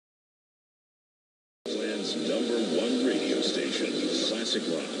Canada's #1 radio station, Classic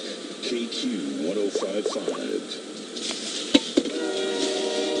Rock, KQ 105.5.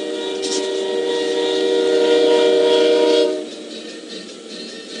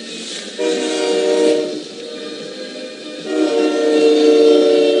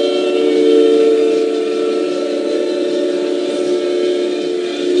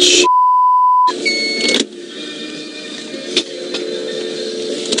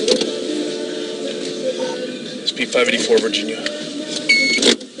 SP 584 Virginia.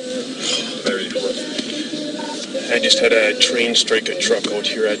 584. I just had a train strike a truck out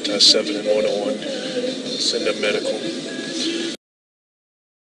here at 7 and 101. Send a medical.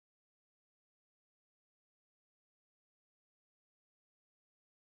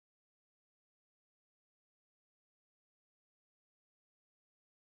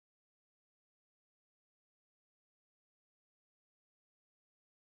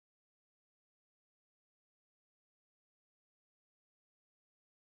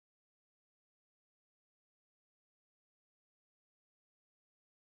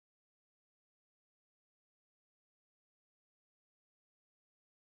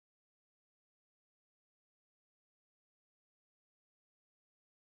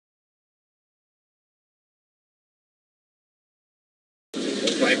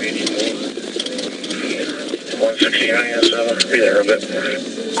 Be there a bit.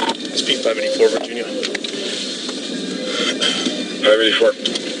 SP 584 Virginia. 584.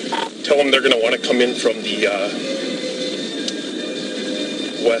 Tell them they're going to want to come in from the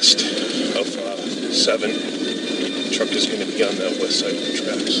west of 7. The truck is going to be on the west side of the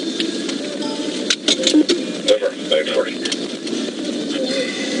tracks. Over. 540.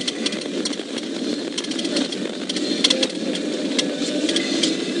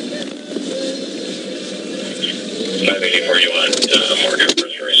 You want Morgan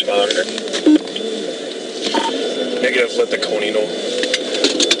first responder? Negative, let the Coney know.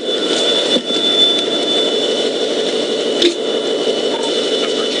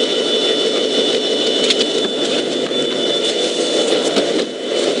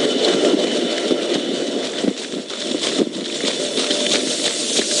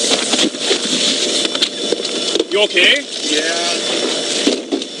 You okay? Yeah.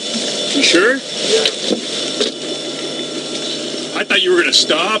 You sure? Yeah. I thought you were going to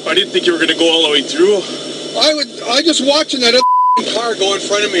stop. I didn't think you were going to go all the way through. I just watching that other car go in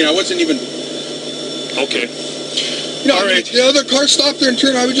front of me, and I wasn't even. Okay. You know, all right. The other car stopped there and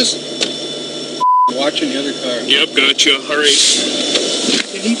turned. I was just watching the other car. Yep, gotcha. All right.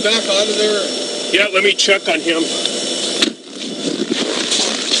 Can he back out of there? Yeah, let me check on him.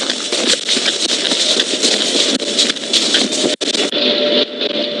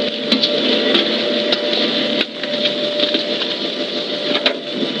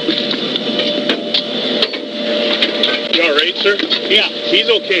 Sir? Yeah. He's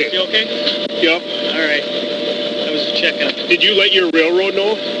okay. You okay? Yep. All right. I was just checking. Did you let your railroad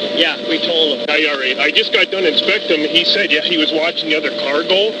know? Yeah, we told him. All right. I just got done inspecting him. He said, yeah, he was watching the other car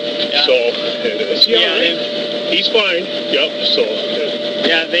go. Yeah. So, is he all right? He's fine. Yep. So.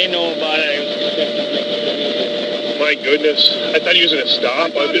 Yeah, they know about it. My goodness. I thought he was going to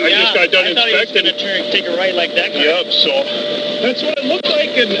stop. I just got done inspecting. I thought he was going to turn and take a right like that car. Yep. So. That's what it looked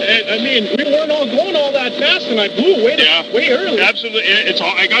like, and I mean, we weren't all going all that fast, and I blew way early. Absolutely. It's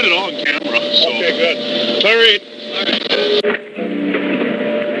all. I got it all on camera. So. Okay, good. All right.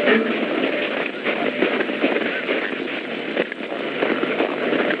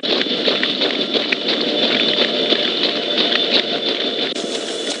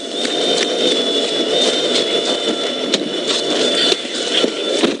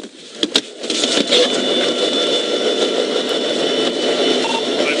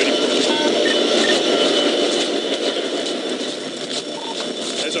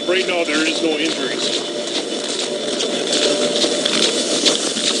 Right now, there is no injuries.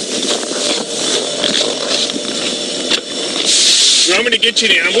 You want me to get you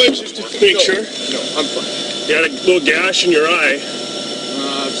the ambulance just to make sure? No, I'm fine. You had a little gash in your eye.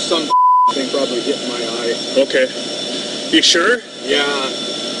 Some thing probably hit my eye. Okay. You sure? Yeah.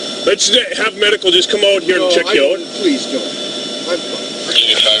 Let's have medical just come out here and check you out. Please don't. I'm fine.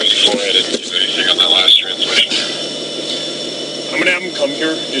 Virginia 584, I didn't do anything on that last transmission. I'm going to have him come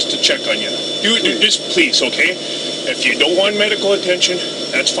here just to check on you. Do just please, okay? If you don't want medical attention,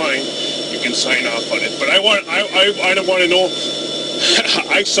 that's fine. You can sign off on it. But I want to know.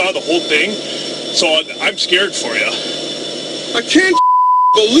 I saw the whole thing, so I'm scared for you. I can't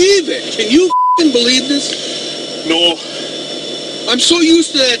believe it. Can you believe this? No. I'm so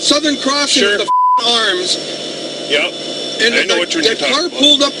used to that Southern Crossing with the arms. Yep. And I know what you're talking about. The car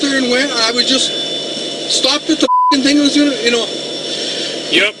pulled up there and went. I was just stopped at the f***ing thing. It was gonna, you know.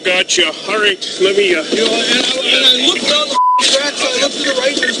 Yep, gotcha. All right, let me. You know, and I looked down the f***ing tracks. I looked to the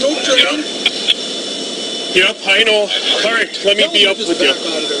right. There's no train. Yep, I know. All right, let me be up with you.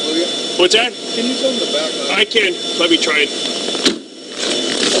 What's that? Can you tell him to back out? I can. Let me try it.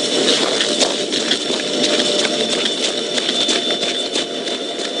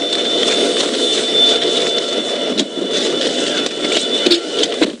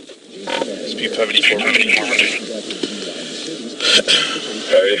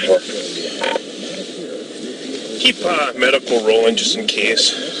 Keep medical rolling just in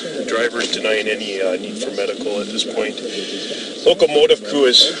case. The driver's denying any need for medical at this point. Locomotive crew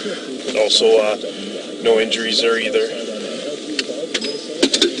is also no injuries there either.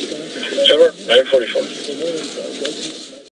 944.